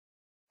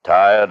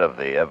Tired of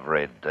the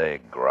everyday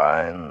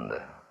grind?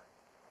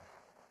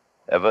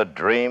 Ever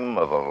dream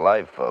of a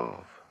life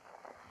of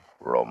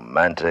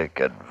romantic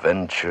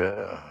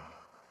adventure?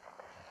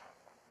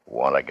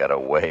 Want to get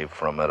away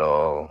from it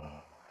all?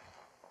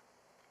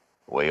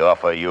 We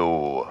offer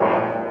you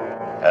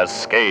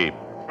Escape.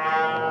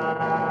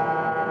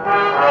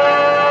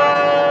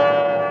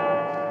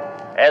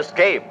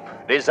 Escape,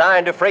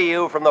 designed to free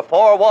you from the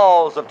four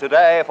walls of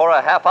today for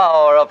a half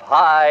hour of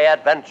high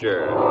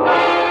adventure.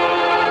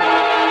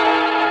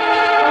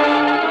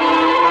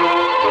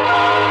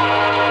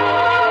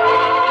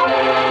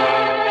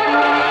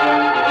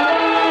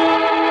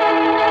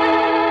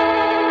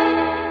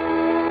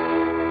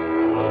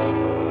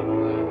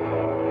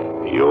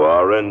 You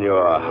are in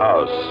your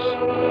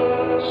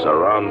house,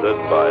 surrounded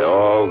by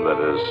all that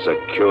is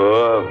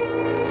secure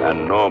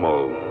and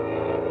normal,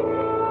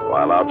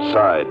 while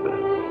outside,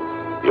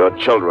 your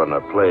children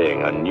are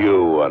playing a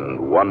new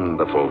and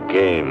wonderful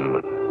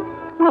game.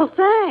 Well,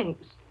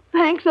 thanks.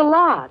 Thanks a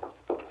lot.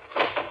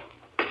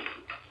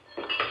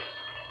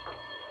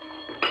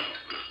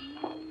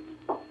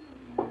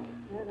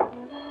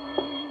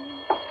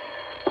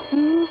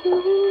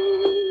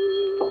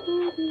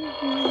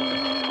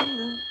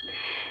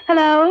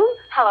 Hello?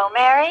 Hello,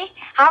 Mary.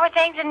 How are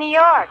things in New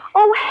York?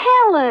 Oh,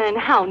 Helen,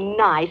 how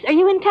nice. Are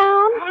you in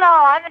town?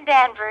 No, I'm in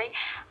Danbury.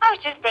 I was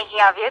just thinking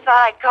of you,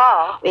 thought I'd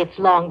call. It's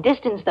long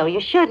distance, though. You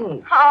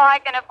shouldn't. Oh, I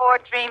can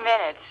afford 3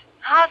 minutes.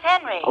 How's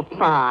Henry? Oh,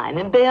 fine.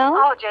 And Bill?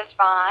 Oh, just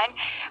fine.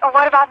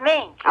 What about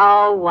Mink?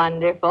 Oh,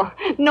 wonderful.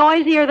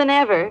 Noisier than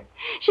ever.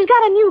 She's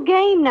got a new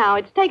game now.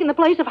 It's taken the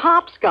place of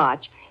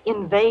hopscotch.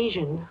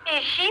 Invasion.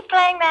 Is she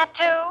playing that,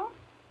 too?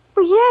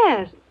 Well,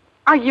 yes.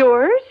 Are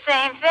yours?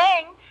 Same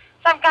thing.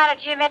 Some kind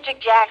of geometric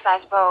jacks,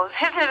 I suppose.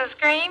 Isn't it a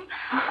scream?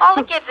 All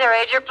the kids their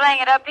age are playing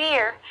it up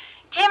here.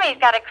 Timmy's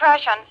got a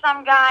crush on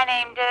some guy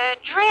named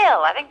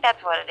Drill. I think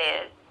that's what it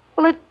is.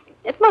 Well,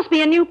 it must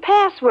be a new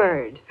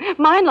password.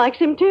 Mine likes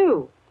him,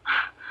 too.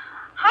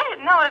 I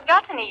didn't know it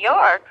got to New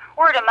York.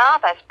 Word of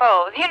mouth, I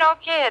suppose. You know,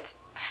 kids.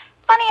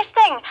 Funniest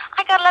thing,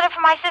 I got a letter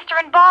from my sister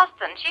in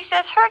Boston. She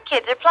says her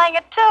kids are playing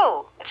it,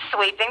 too. It's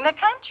sweeping the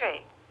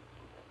country.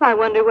 I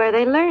wonder where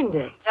they learned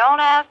it.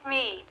 Don't ask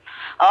me.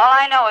 All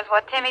I know is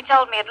what Timmy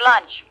told me at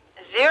lunch.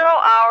 0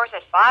 hours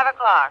at 5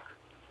 o'clock.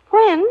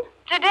 When?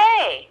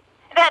 Today.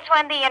 That's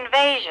when the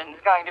invasion's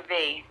going to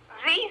be.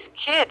 These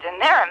kids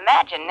and their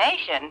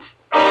imaginations.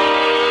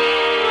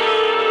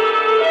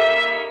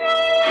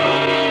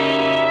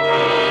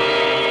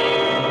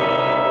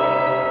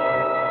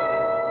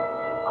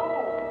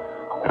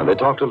 And they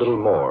talked a little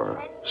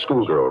more.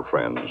 Schoolgirl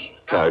friends,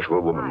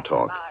 casual woman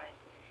talk.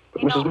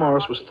 But Mrs.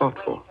 Morris was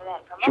thoughtful.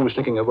 She was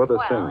thinking of other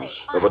things,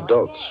 of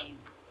adults,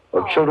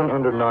 of children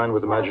under 9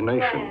 with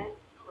imagination,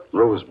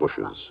 rose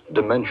bushes,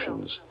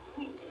 dimensions.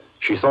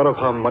 She thought of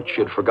how much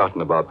she had forgotten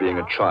about being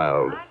a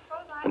child,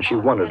 and she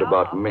wondered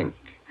about Mink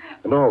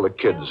and all the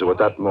kids who at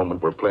that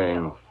moment were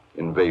playing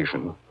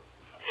Invasion.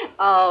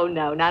 Oh,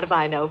 no, not if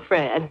I know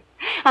Fred.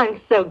 I'm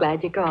so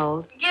glad you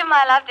called. Give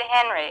my love to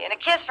Henry and a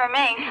kiss for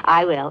Mink.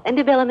 I will. And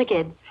to Bill and the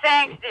kids.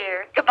 Thanks,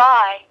 dear.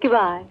 Goodbye.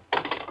 Goodbye.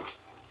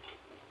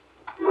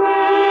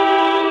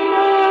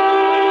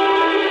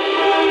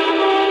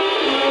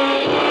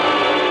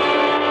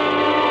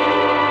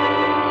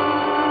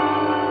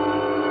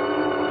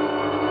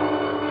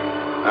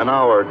 An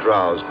hour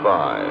drowsed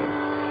by.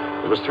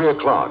 It was 3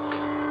 o'clock.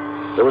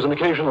 There was an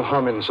occasional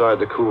hum inside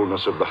the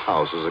coolness of the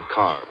house as a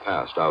car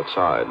passed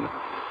outside.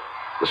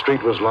 The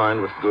street was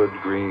lined with good,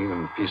 green,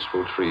 and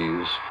peaceful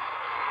trees.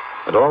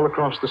 And all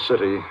across the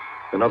city,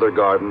 in other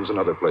gardens and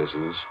other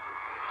places,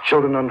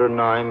 children under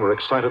 9 were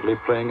excitedly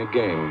playing a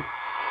game,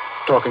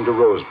 talking to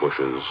rose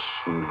bushes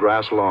and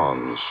grass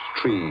lawns,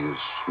 trees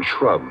and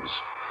shrubs.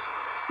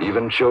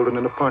 Even children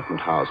in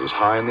apartment houses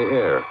high in the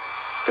air,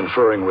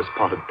 conferring with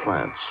potted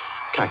plants,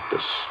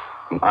 cactus,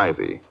 and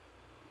ivy.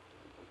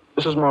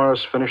 Mrs.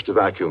 Morris finished the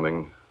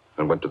vacuuming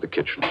and went to the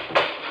kitchen.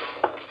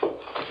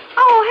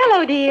 Oh,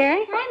 hello,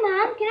 dear.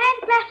 Hi, Mom. Can I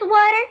have a glass of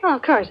water? Oh,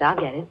 of course, I'll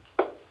get it.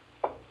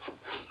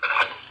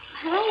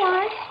 I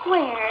want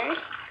squares,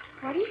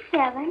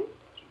 47,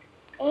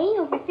 A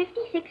over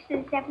 56 to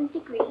the 7th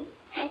degree,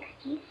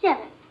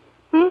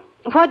 XG7.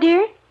 What,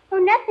 dear? Oh,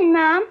 nothing,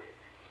 Mom.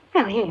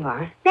 Well, here you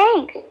are.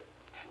 Thanks.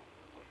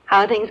 How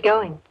are things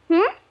going?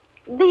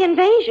 The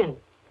invasion.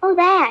 Oh,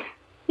 that.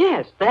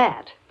 Yes,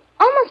 that.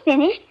 Almost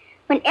finished.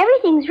 When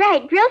everything's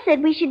right, Drill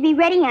said we should be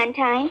ready on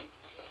time.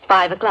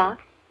 5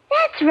 o'clock.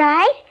 That's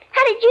right.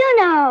 How did you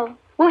know?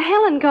 Well,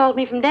 Helen called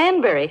me from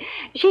Danbury.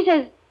 She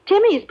says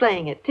Timmy's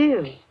playing it,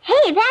 too.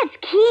 Hey, that's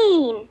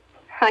keen.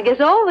 I guess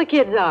all the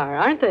kids are,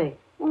 aren't they?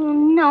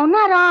 No,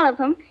 not all of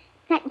them.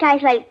 That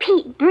guys like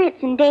Pete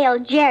Britz and Dale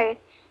Jarrett.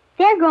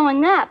 They're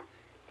growing up.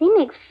 They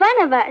make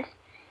fun of us.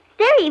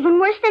 They're even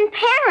worse than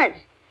parents.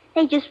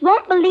 They just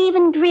won't believe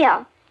in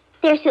drill.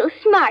 They're so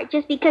smart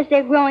just because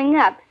they're growing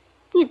up.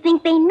 You'd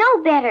think they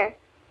know better.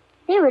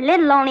 They were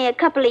little only a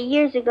couple of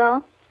years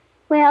ago.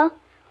 Well,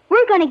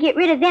 we're going to get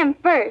rid of them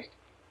first.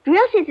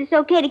 Drill says it's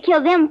okay to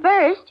kill them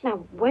first.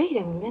 Now, wait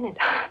a minute.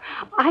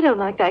 I don't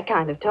like that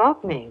kind of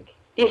talk, Mink.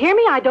 Do you hear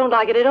me? I don't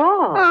like it at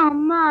all. Oh,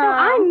 Mom. No,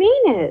 I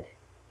mean it.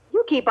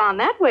 You keep on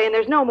that way and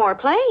there's no more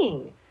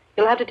playing.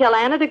 You'll have to tell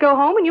Anna to go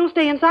home and you'll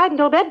stay inside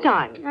until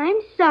bedtime. I'm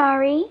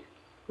sorry.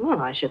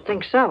 Well, I should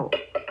think so.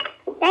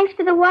 Thanks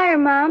for the water,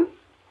 Mom.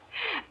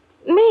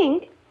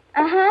 Mink,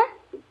 Uh-huh.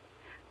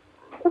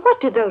 what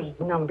did those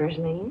numbers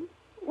mean?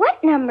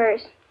 What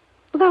numbers?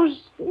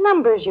 Those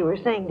numbers you were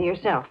saying to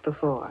yourself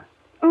before.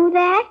 Oh,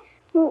 that?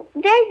 Well,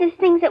 there's those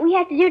things that we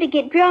have to do to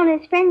get Drill and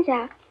his friends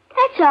out.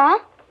 That's all.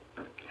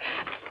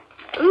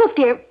 Look,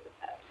 dear,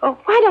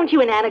 why don't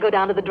you and Anna go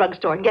down to the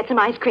drugstore and get some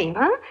ice cream,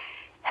 huh?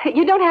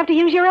 You don't have to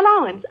use your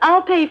allowance.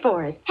 I'll pay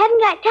for it. Haven't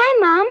got time,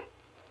 Mom.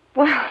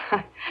 Well,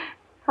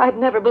 I'd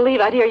never believe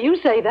I'd hear you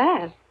say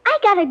that. I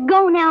gotta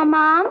go now,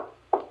 Mom.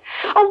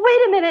 Oh,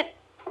 wait a minute.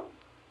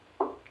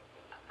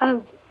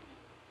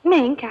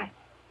 Mink,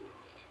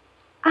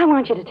 I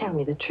want you to tell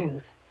me the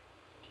truth.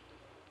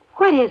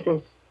 What is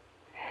this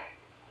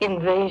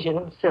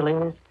invasion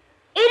silliness?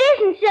 It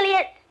isn't silly.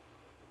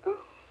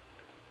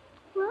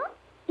 Well,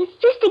 it's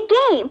just a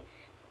game.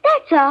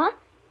 That's all.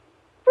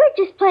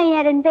 We're just playing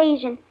at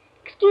invasion.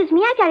 Excuse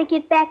me, I gotta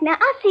get back now.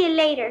 I'll see you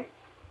later.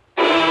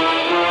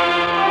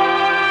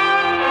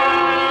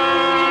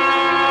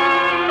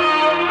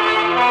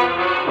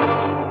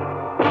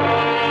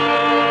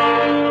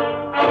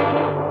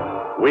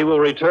 We will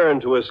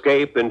return to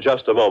Escape in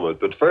just a moment,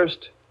 but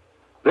first,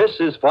 this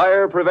is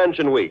Fire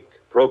Prevention Week,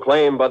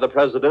 proclaimed by the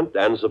President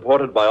and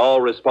supported by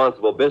all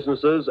responsible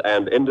businesses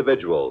and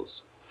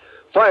individuals.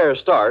 Fires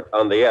start,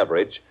 on the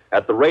average,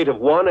 at the rate of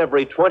 1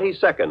 every 20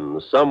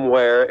 seconds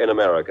somewhere in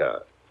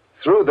America.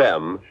 Through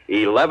them,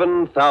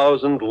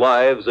 11,000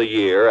 lives a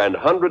year and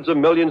hundreds of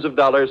millions of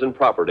dollars in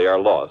property are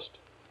lost.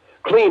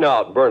 Clean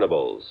out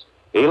burnables.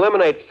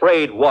 Eliminate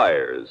frayed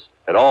wires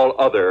and all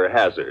other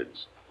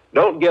hazards.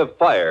 Don't give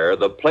fire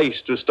the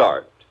place to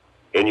start,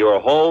 in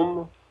your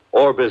home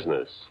or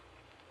business.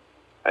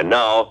 And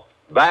now,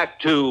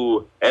 back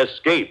to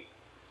Escape.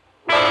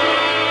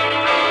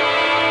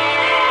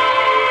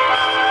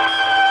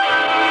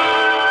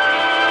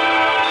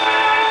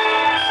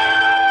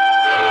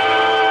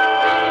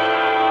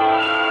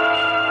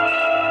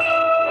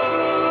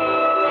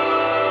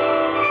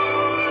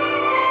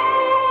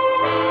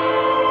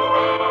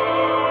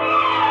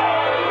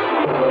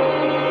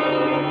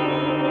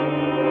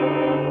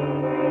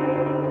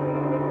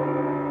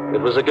 It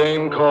was a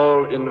game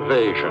called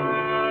Invasion.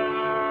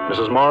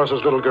 Mrs.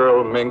 Morris's little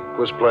girl, Mink,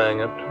 was playing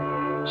it.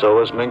 So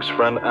was Mink's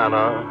friend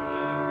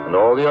Anna and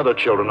all the other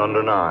children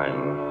under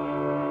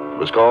 9. It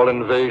was called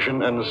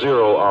Invasion, and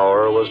 0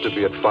 hour was to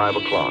be at 5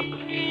 o'clock.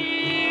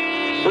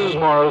 Mrs.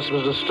 Morris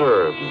was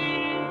disturbed.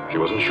 She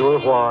wasn't sure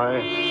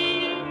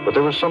why, but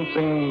there was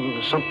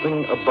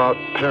something about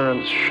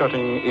parents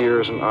shutting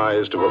ears and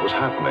eyes to what was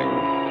happening.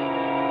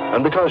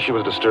 And because she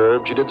was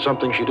disturbed, she did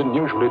something she didn't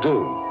usually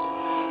do.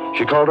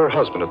 She called her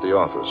husband at the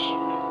office.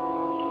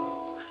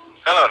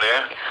 Hello,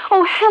 dear.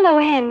 Oh, hello,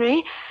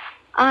 Henry.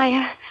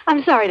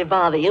 I'm sorry to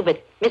bother you,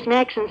 but Miss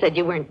Maxon said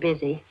you weren't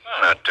busy.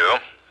 Well, not too.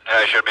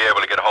 I should be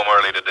able to get home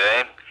early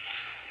today.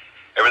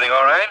 Everything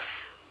all right?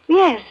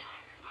 Yes,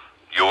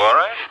 You all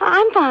right?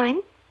 I'm fine.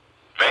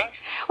 Mink?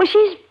 Well,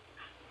 she's...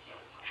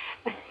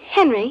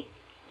 Henry.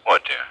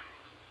 What, dear?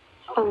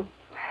 Oh,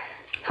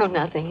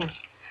 nothing.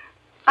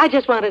 I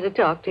just wanted to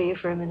talk to you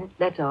for a minute,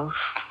 that's all.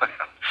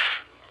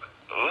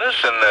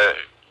 Listen,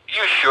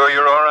 you sure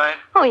you're all right?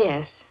 Oh,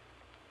 yes.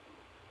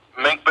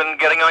 Mink been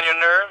getting on your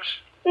nerves?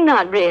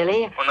 Not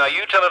really. Well, now,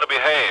 you tell her to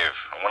behave.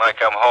 And when I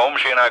come home,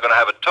 she and I are going to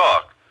have a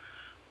talk.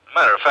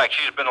 Matter of fact,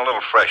 she's been a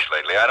little fresh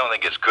lately. I don't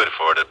think it's good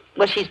for her to...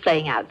 Well, she's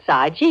playing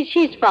outside.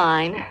 She's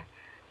fine.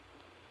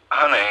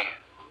 Honey,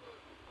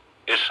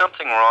 is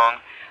something wrong?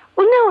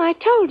 Well, no, I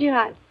told you.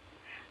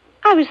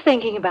 I was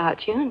thinking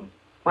about you and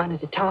wanted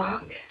to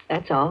talk.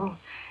 That's all.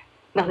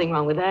 Nothing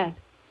wrong with that.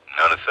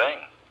 Not a thing.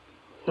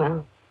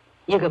 Well,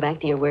 you go back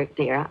to your work,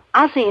 dear.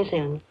 I'll see you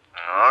soon.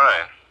 All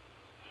right.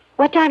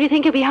 What time do you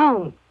think you'll be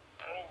home?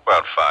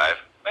 About 5.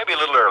 Maybe a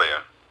little earlier.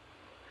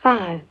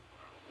 5.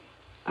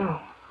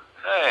 Oh.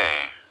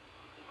 Hey.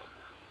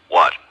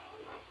 What?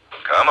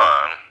 Come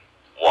on.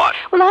 What?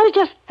 Well, I was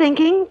just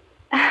thinking.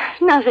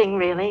 Nothing,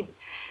 really.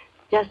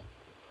 Just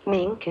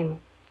Mink and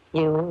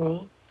you and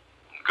me.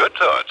 Good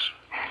thoughts.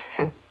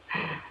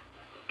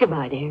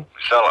 Goodbye, dear.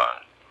 So long.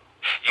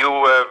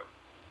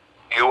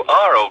 You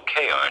are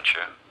okay, aren't you?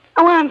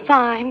 Oh, I'm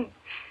fine.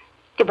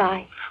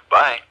 Goodbye.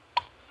 Bye.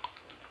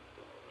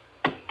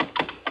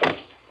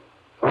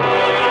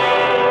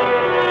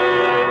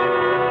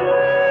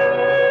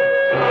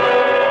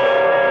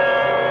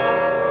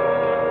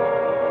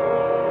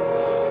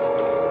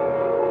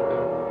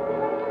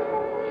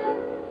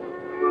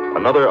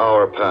 Another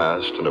hour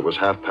passed, and it was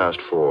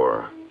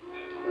 4:30.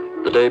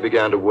 The day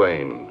began to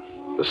wane.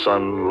 The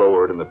sun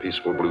lowered in the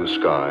peaceful blue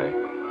sky.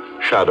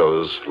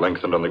 Shadows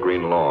lengthened on the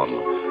green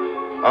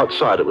lawn.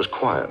 Outside, it was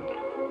quiet.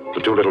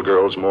 The two little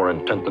girls more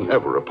intent than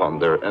ever upon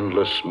their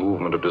endless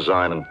movement of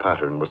design and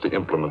pattern with the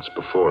implements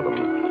before them.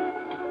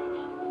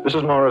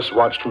 Mrs. Morris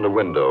watched from the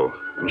window,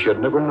 and she had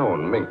never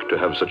known Mink to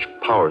have such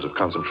powers of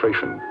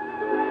concentration.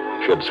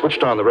 She had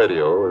switched on the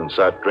radio and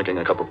sat drinking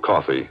a cup of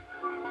coffee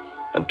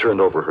and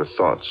turned over her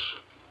thoughts.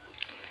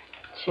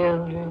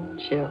 Children,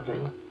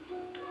 children.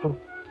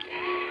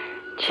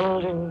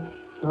 Children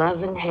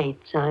love and hate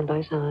side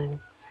by side.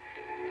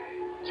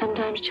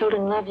 Sometimes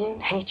children love you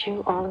and hate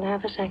you all in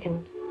half a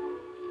second.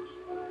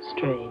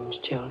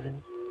 Strange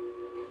children.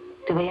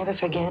 Do they ever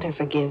forget or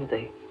forgive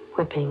the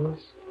whippings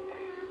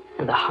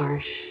and the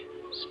harsh,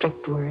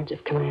 strict words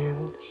of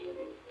command?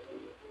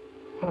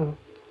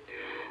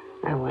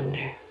 I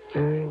wonder.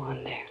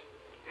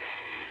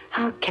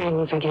 How can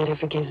you forget or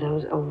forgive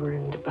those over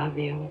and above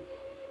you?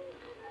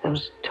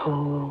 Those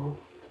tall,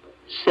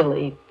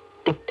 silly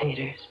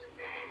dictators.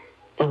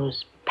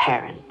 Those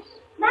parents.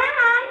 Mom!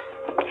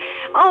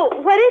 Oh,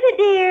 what is it,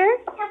 dear?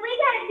 Have we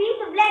got a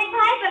piece of lead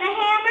pipe and a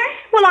hammer?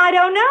 Well, I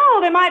don't know.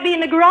 They might be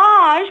in the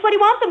garage. What do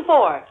you want them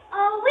for?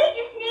 Oh, we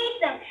just need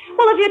them.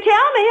 Well, if you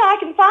tell me, I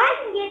can I find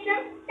can get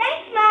them.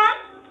 Thanks, Mom.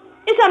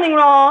 Is something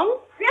wrong?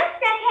 Grill's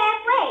stuck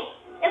halfway.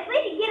 If we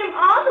could get them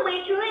all the way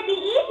through, it'd be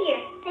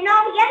easier. And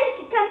all the others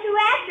could come through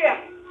after them.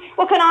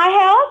 Well, can I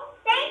help?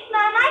 Thanks,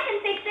 Mom. I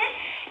can fix it.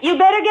 You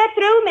better get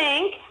through,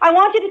 Mink. I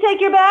want you to take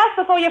your bath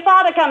before your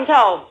father comes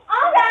home.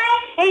 All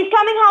right. He's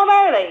coming home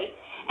early.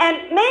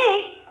 And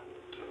Mink!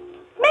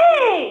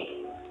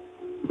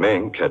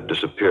 Mink had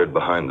disappeared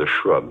behind the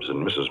shrubs,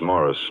 and Mrs.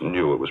 Morris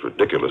knew it was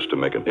ridiculous to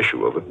make an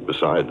issue of it.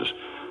 Besides,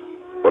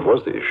 what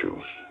was the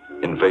issue?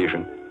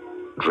 Invasion?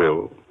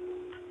 Drill?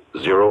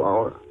 0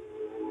 hour?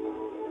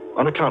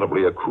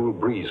 Unaccountably, a cool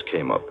breeze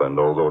came up, and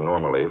although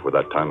normally for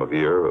that time of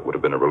year it would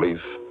have been a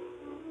relief,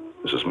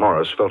 Mrs.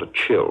 Morris felt a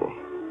chill.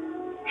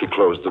 She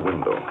closed the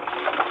window.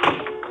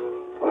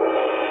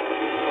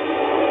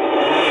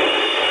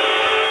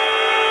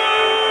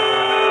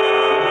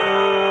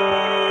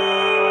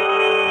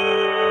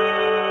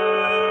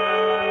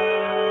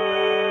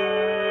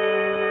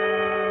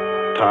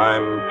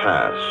 Time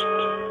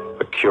passed.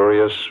 A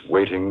curious,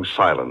 waiting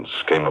silence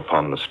came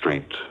upon the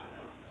street,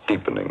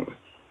 deepening.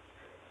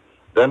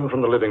 Then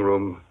from the living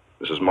room,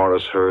 Mrs.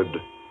 Morris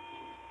heard...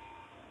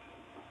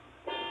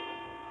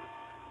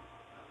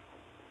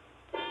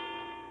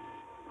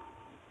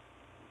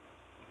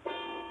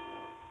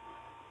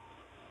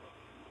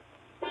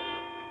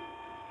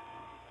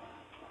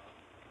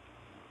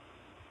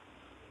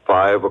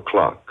 "5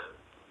 o'clock.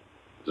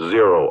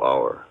 0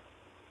 hour.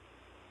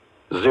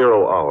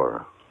 0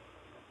 hour.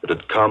 It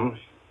had come,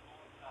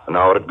 and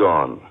now it had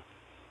gone.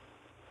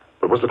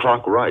 But was the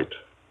clock right?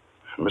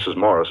 Mrs.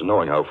 Morris,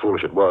 knowing how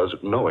foolish it was,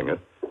 knowing it,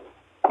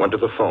 went to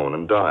the phone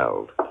and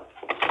dialed.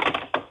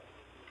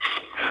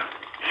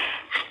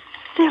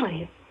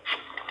 Silly.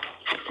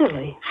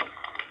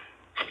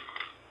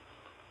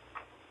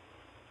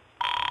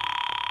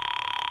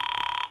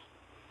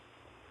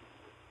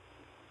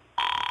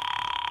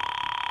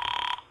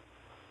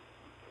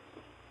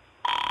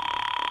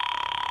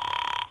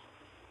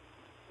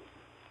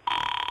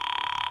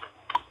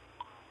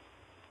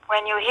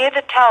 'When you hear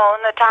the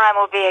tone, the time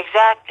will be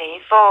exactly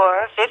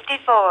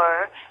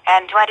 4:54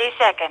 and 20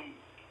 seconds.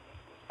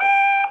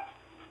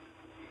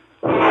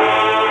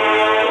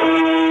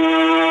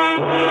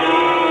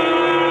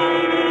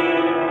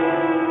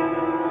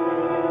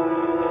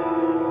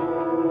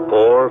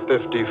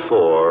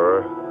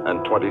 "4:54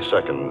 and 20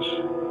 seconds.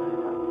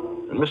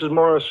 And Mrs.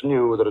 Morris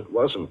knew that it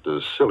wasn't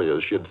as silly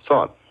as she had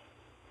thought,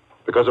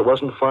 because it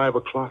wasn't 5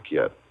 o'clock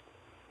yet.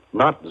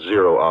 Not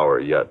 0 hour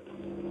yet.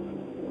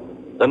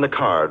 Then the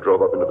car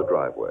drove up into the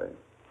driveway.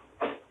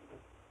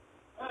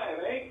 Hi,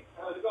 Meg.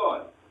 How's it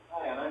going?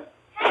 Hi, Anna.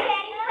 Hi,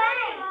 Daddy.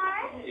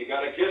 Hi. Hey, you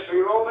got a kiss for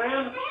your old I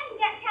man? haven't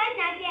got time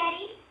now,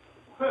 Daddy.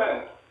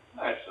 Well,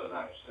 that's a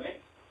nice thing.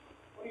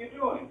 What are you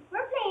doing?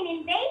 We're playing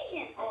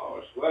Invasion.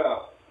 Oh,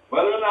 swell.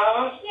 Mother in the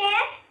house?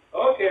 Yes,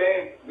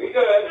 Okay, be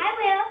good. I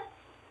will.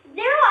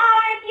 0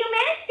 hour in a few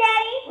minutes,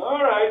 Daddy.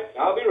 All right,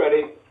 I'll be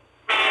ready.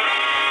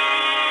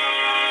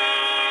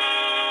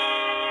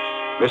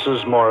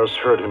 Mrs. Morris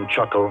heard him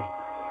chuckle,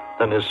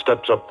 then his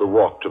steps up the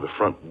walk to the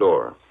front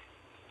door.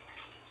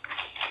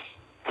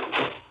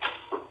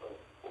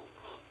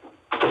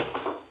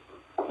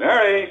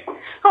 Mary.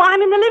 Oh,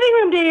 I'm in the living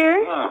room,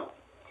 dear. Oh.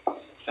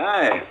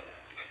 Hi.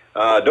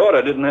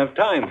 Daughter didn't have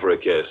time for a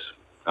kiss.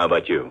 How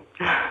about you?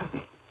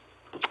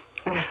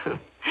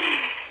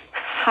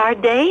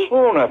 Hard day?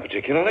 Oh, not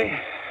particularly.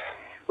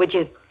 Would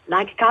you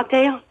like a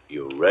cocktail?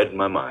 You read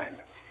my mind.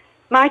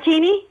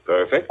 Martini?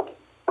 Perfect.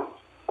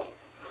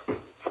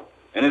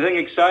 Anything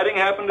exciting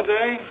happened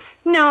today?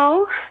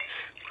 No.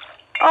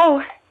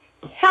 Oh,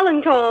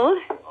 Helen called.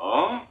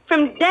 Oh?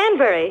 From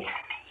Danbury.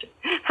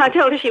 I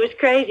told her she was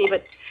crazy,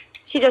 but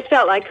she just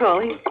felt like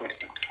calling.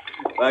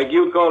 Like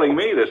you calling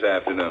me this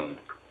afternoon.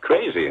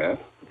 Crazy, huh?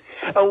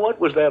 What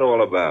was that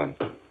all about?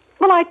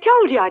 Well, I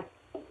told you I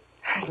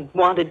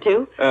wanted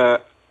to.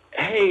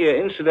 Hey,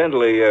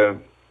 incidentally,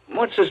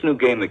 what's this new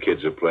game the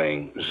kids are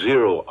playing?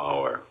 0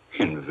 hour.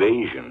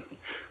 Invasion.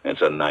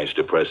 That's a nice,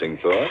 depressing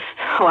thought.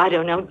 Oh, I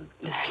don't know.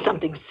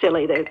 Something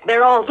silly.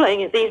 They're all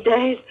playing it these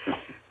days.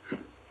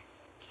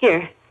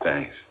 Here.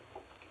 Thanks.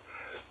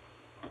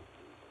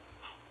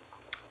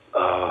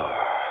 Oh.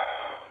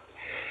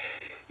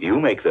 You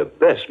make the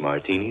best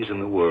martinis in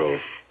the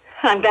world.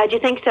 I'm glad you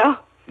think so.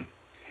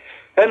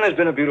 Hasn't this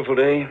been a beautiful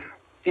day?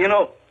 You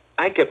know,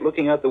 I kept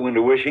looking out the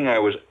window wishing I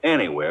was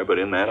anywhere but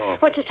in that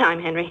office. What's the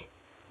time, Henry?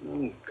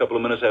 A couple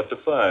of minutes after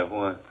 5.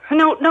 Why?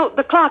 No,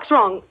 the clock's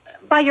wrong.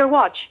 By your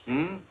watch.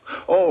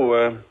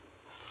 Oh,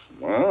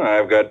 well,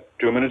 I've got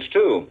 2 minutes,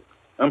 too.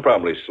 I'm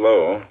probably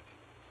slow.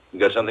 You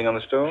got something on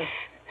the stove?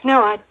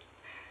 No,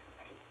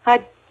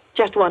 I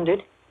just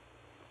wondered.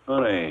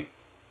 Honey.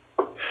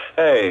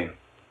 Hey,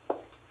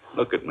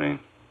 look at me.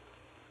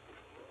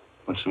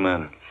 What's the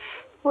matter?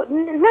 Well,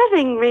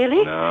 nothing,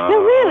 really. No,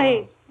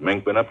 really.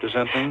 Mink been up to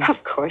something?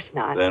 Of course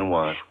not. Then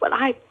what? Well,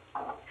 I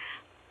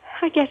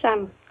guess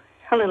I'm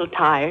a little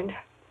tired.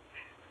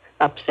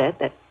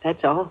 Upset,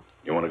 that's all.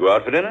 You want to go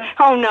out for dinner?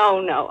 Oh,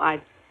 no.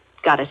 I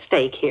got a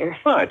steak here.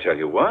 Well, I tell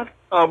you what.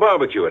 I'll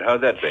barbecue it.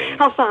 How'd that be?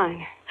 Oh,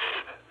 fine.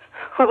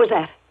 What was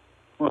that?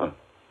 What?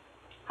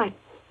 I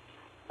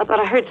thought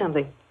I heard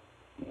something.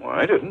 Well,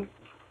 I didn't.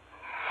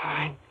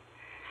 I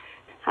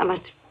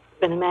must have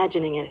been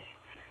imagining it.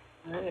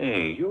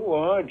 Hey, you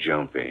are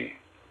jumpy.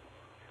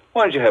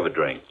 Why don't you have a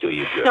drink? Do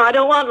you just? No, I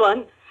don't want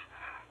one.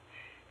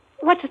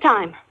 What's the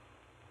time?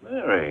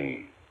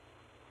 Mary,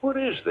 what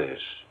is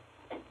this?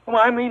 Well,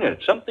 I mean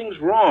it. Something's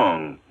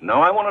wrong.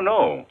 Now I want to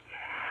know.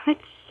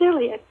 It's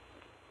silly.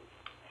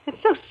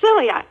 It's so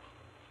silly.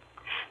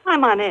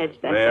 I'm on edge,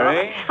 that's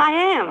Mary? all. I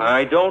am.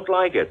 I don't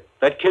like it.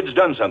 That kid's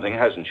done something,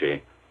 hasn't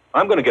she?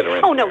 I'm going to get her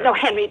in. Oh, no,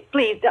 Henry,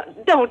 please,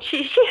 don't.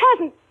 She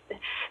hasn't.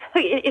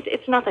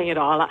 It's nothing at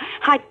all.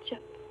 I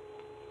just...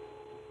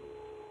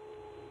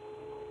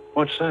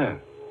 What's that?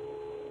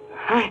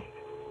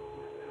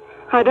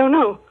 I don't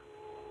know.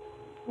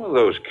 Well,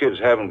 those kids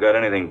haven't got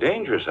anything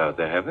dangerous out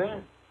there, have they?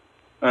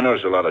 I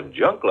noticed a lot of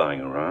junk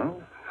lying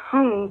around.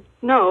 Oh,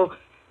 no.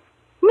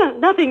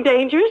 Nothing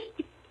dangerous.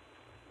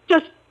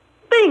 Just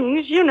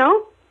things, you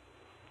know.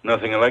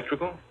 Nothing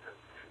electrical?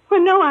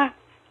 Well, no,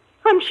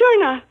 I'm sure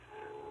not.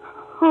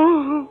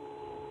 Oh.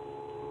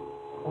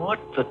 What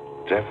the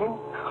devil?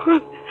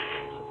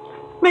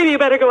 Maybe you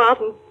better go out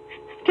and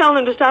tell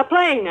them to stop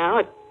playing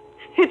now.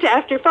 It's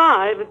after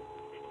 5.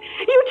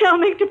 You tell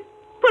me to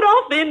put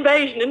off the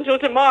invasion until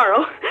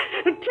tomorrow.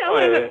 Tell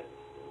them that...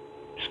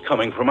 It's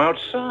coming from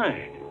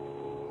outside.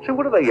 Say,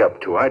 what are they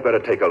up to? I'd better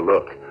take a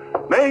look.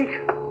 Mink!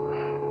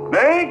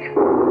 Mink!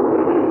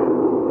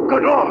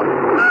 Good Lord!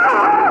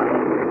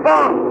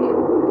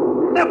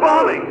 Bombs! They're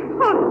bombing!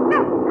 Oh,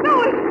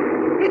 no,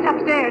 it's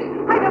upstairs.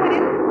 I know it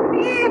is.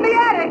 In the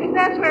attic.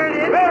 That's where it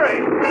is. Mary!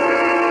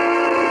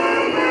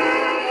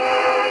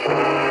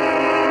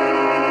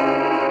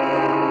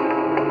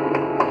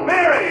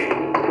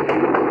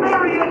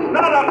 Mary, it's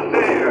not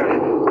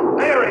upstairs!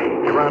 Mary!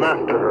 He ran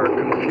after her,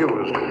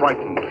 confused,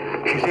 frightened.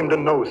 She seemed to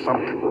know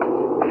something.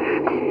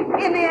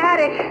 In the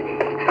attic.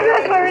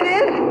 That's where it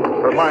is.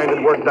 Her mind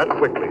had worked that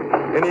quickly.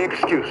 Any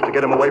excuse to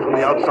get him away from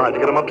the outside, to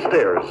get him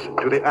upstairs,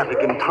 to the attic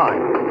in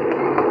time.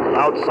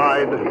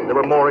 Outside, there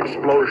were more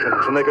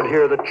explosions, and they could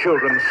hear the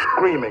children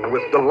screaming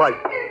with delight.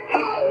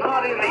 It's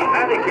not in the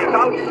attic, it's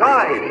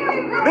outside.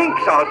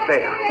 Mink's out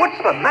there. What's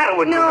the matter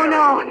with you?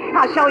 No,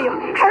 I'll show you.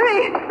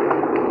 Hurry!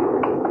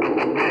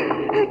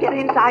 Get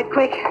inside,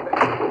 quick.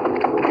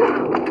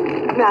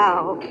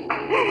 Now,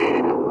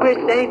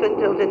 we're safe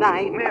until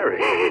tonight. Mary.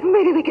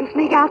 Maybe we can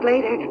sneak out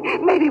later.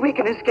 Maybe we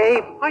can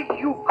escape. Are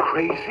you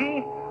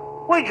crazy?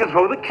 Why'd you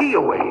throw the key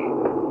away?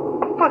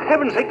 For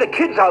heaven's sake, the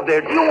kid's out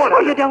there. Do you want to...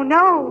 Oh, you don't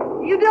know.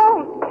 You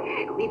don't.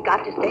 We've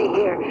got to stay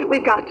here.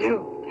 We've got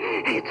to.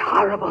 It's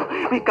horrible.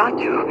 We've got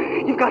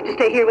to. You've got to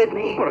stay here with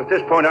me. Well, at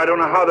this point, I don't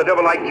know how the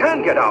devil I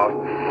can get out.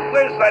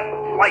 Where's that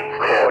light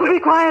cord? Be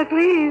quiet,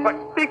 please.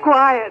 What? Be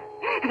quiet.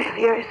 They'll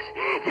hear us.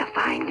 They'll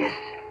find us.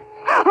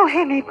 Oh,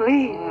 Henry,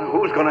 please.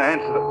 Who's going to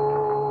answer the...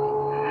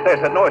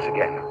 There's that noise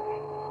again.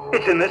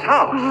 It's in this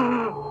house.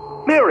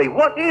 Mary,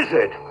 what is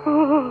it?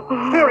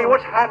 Mary,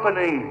 what's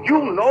happening?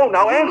 You know.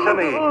 Now answer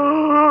me.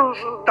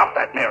 Stop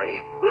that,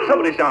 Mary.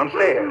 Somebody's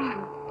downstairs.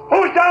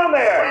 Who's down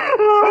there?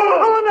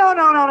 Oh, no.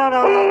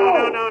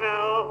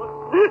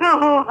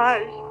 No,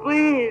 hush.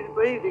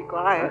 Please be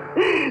quiet.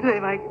 They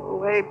might go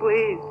away.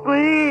 Please.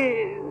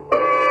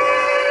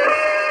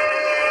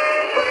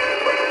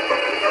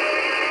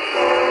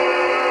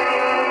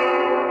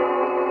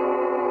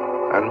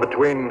 And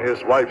between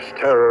his wife's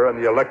terror and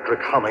the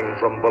electric humming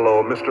from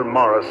below, Mr.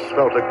 Morris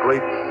felt a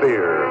great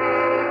fear.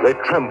 They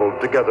trembled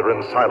together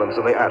in silence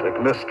in the attic,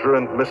 Mr.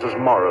 and Mrs.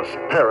 Morris,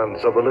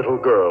 parents of a little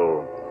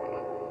girl.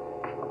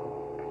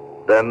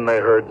 Then they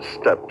heard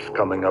steps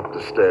coming up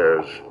the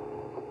stairs,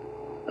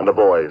 and a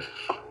voice.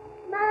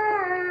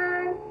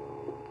 Mom!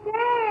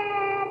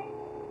 Dad!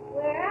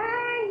 Where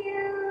are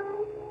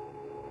you?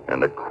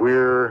 And a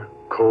queer,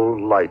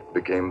 cold light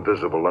became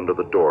visible under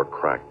the door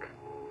crack.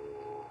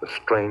 A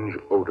strange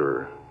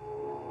odor.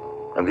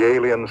 And the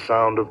alien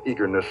sound of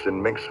eagerness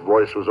in Mink's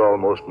voice was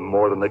almost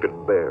more than they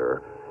could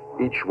bear.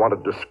 Each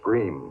wanted to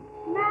scream.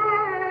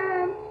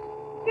 Mom!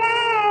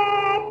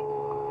 Dad!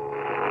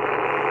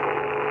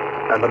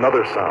 and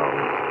another sound.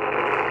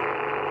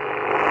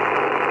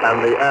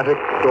 And the attic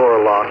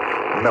door lock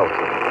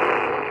melted.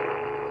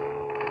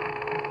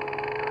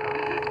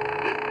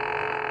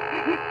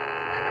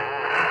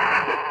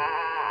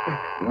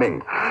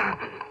 Mink.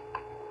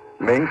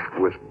 Mink,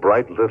 with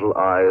bright little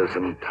eyes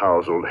and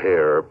tousled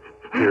hair,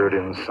 peered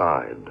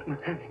inside.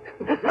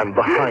 And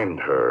behind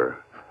her,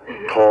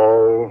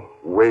 tall,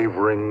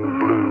 wavering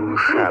blue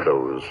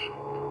shadows.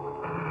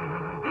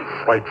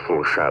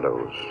 Frightful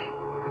shadows.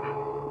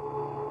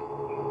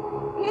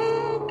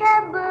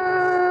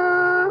 Peekaboo!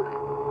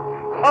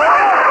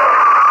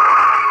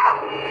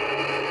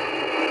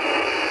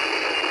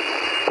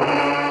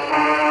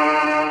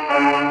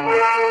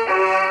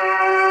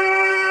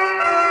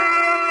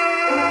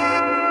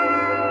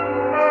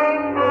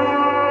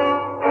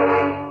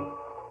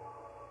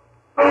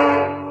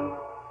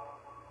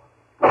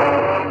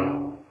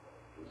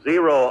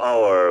 Zero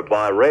Hour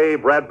by Ray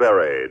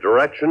Bradbury.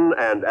 Direction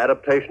and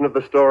adaptation of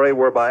the story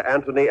were by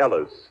Anthony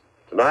Ellis.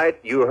 Tonight,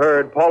 you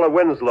heard Paula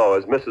Winslow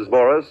as Mrs.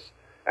 Morris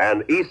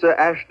and Issa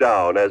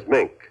Ashdown as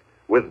Mink,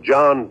 with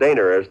John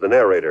Daner as the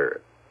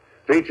narrator.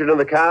 Featured in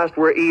the cast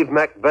were Eve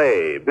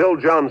McVeigh, Bill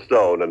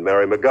Johnstone, and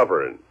Mary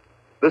McGovern.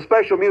 The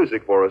special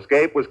music for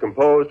Escape was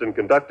composed and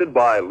conducted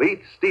by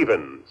Leith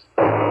Stevens.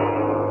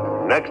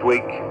 Next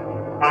week...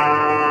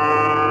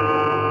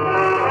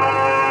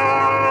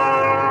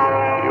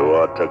 You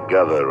are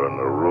together in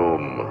a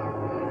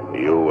room,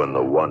 you and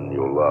the one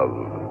you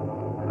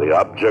love, the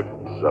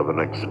objects of an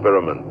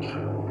experiment,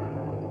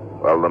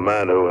 while the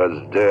man who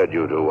has dared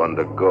you to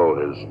undergo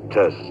his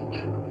test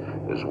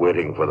is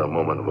waiting for the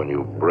moment when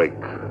you break,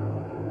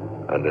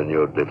 and in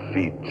your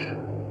defeat,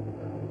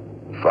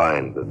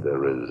 find that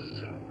there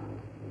is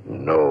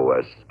no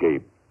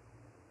escape.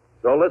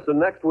 So listen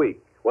next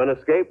week, when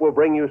Escape will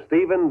bring you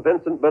Stephen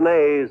Vincent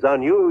Benet's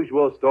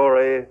unusual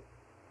story,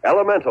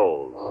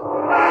 Elementals.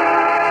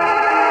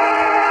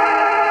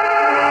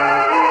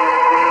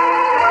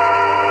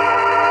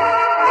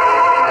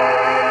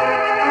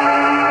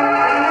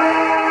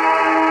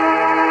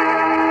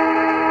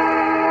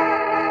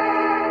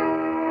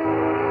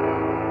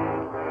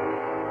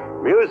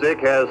 Music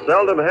has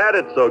seldom had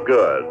it so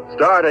good.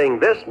 Starting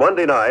this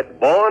Monday night,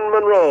 Vaughn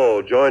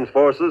Monroe joins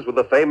forces with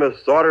the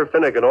famous Sauter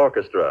Finnegan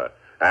Orchestra,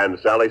 and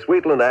Sally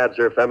Sweetland adds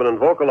her feminine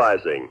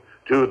vocalizing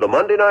to the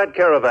Monday Night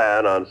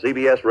Caravan on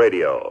CBS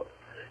Radio.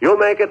 You'll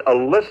make it a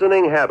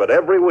listening habit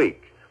every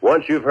week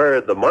once you've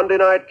heard the Monday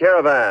Night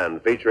Caravan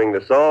featuring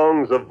the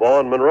songs of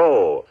Vaughn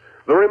Monroe,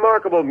 the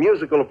remarkable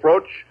musical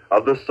approach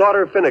of the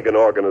Sauter Finnegan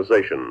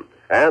Organization,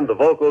 and the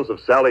vocals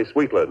of Sally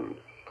Sweetland.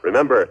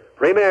 Remember,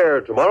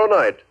 premiere tomorrow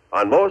night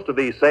on most of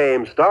these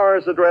same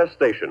Stars Address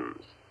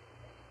stations.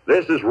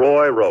 This is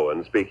Roy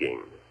Rowan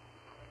speaking.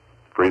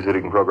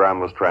 Preceding program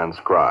was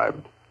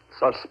transcribed.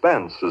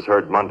 Suspense is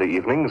heard Monday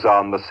evenings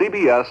on the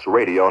CBS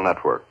Radio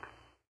Network.